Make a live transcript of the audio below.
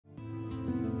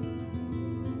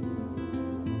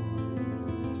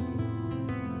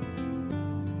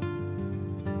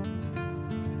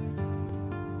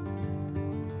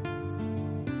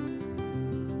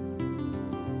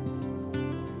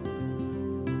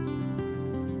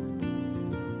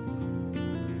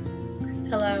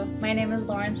Hello, my name is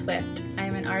Lauren Swift. I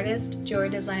am an artist, jewelry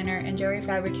designer, and jewelry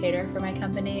fabricator for my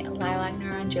company Lilac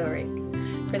Neuron Jewelry.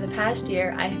 For the past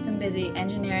year, I have been busy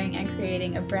engineering and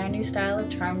creating a brand new style of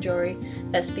charm jewelry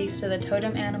that speaks to the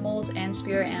totem animals and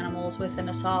spirit animals within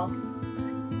us all.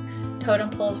 Totem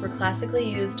poles were classically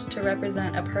used to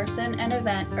represent a person, an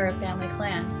event, or a family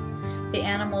clan. The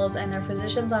animals and their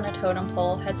positions on a totem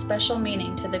pole had special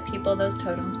meaning to the people those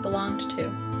totems belonged to.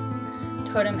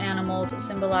 Totem animals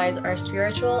symbolize our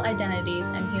spiritual identities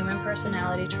and human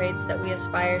personality traits that we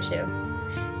aspire to.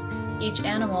 Each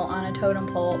animal on a totem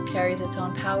pole carries its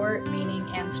own power, meaning,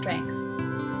 and strength.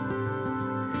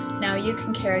 Now you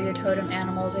can carry your totem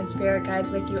animals and spirit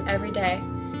guides with you every day.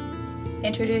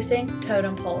 Introducing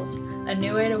Totem Poles, a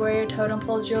new way to wear your totem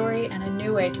pole jewelry and a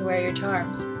new way to wear your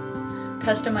charms.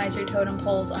 Customize your totem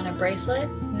poles on a bracelet,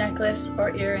 necklace,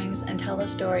 or earrings and tell a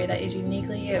story that is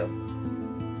uniquely you.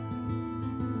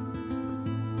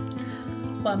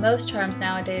 While most charms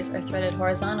nowadays are threaded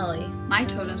horizontally, my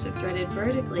totems are threaded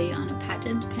vertically on a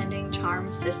patent-pending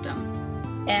charm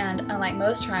system. And unlike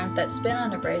most charms that spin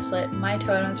on a bracelet, my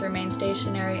totems remain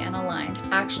stationary and aligned,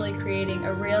 actually creating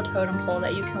a real totem pole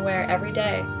that you can wear every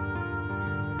day.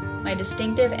 My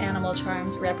distinctive animal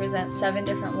charms represent 7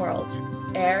 different worlds: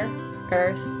 air,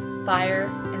 earth, fire,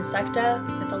 insecta,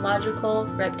 mythological,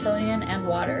 reptilian, and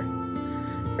water.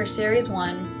 For Series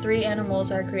 1, 3 animals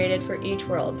are created for each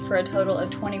world, for a total of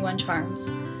 21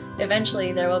 charms.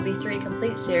 Eventually, there will be 3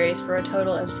 complete series for a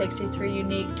total of 63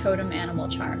 unique totem animal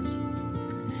charms.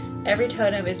 Every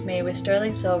totem is made with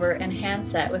sterling silver and hand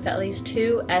set with at least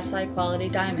 2 SI quality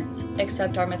diamonds,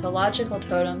 except our mythological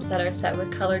totems that are set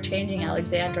with color-changing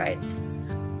alexandrites.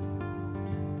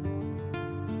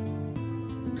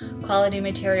 Quality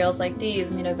materials like these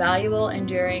mean a valuable,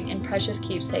 enduring, and precious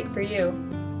keepsake for you.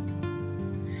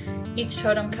 Each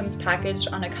totem comes packaged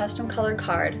on a custom colored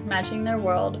card matching their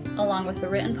world, along with a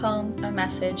written poem, a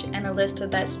message, and a list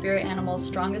of that spirit animal's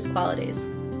strongest qualities.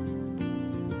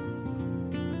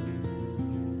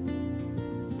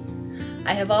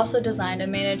 I have also designed a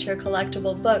miniature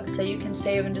collectible book so you can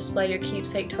save and display your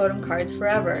keepsake totem cards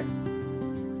forever.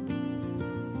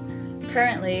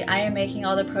 Currently, I am making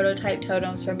all the prototype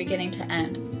totems from beginning to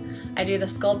end. I do the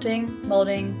sculpting,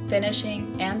 molding,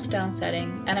 finishing, and stone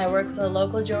setting, and I work with a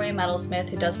local jewelry metalsmith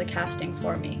who does the casting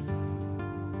for me.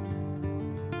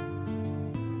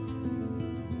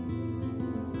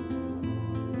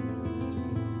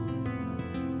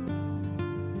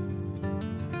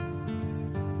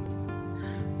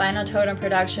 Final totem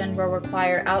production will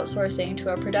require outsourcing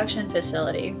to a production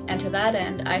facility, and to that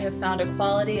end, I have found a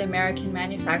quality American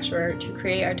manufacturer to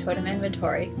create our totem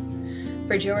inventory.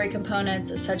 For jewelry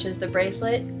components such as the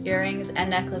bracelet, earrings, and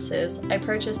necklaces, I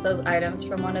purchased those items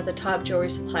from one of the top jewelry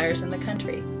suppliers in the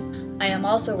country. I am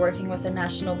also working with a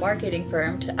national marketing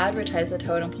firm to advertise the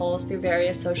totem poles through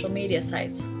various social media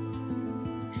sites.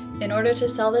 In order to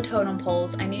sell the totem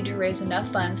poles, I need to raise enough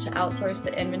funds to outsource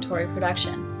the inventory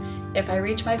production. If I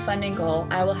reach my funding goal,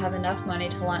 I will have enough money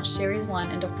to launch Series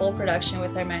 1 into full production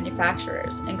with our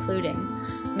manufacturers,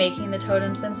 including making the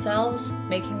totems themselves,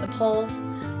 making the poles,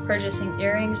 purchasing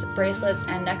earrings, bracelets,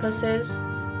 and necklaces,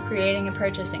 creating and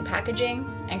purchasing packaging,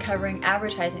 and covering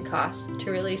advertising costs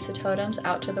to release the totems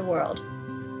out to the world.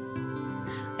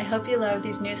 I hope you love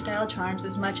these new style charms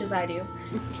as much as I do.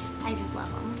 I just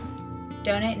love them.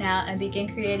 Donate now and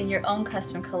begin creating your own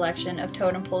custom collection of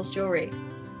Totem Poles jewelry.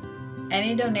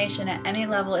 Any donation at any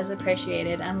level is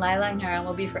appreciated, and Lilac Neuron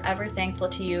will be forever thankful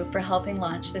to you for helping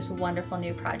launch this wonderful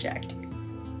new project.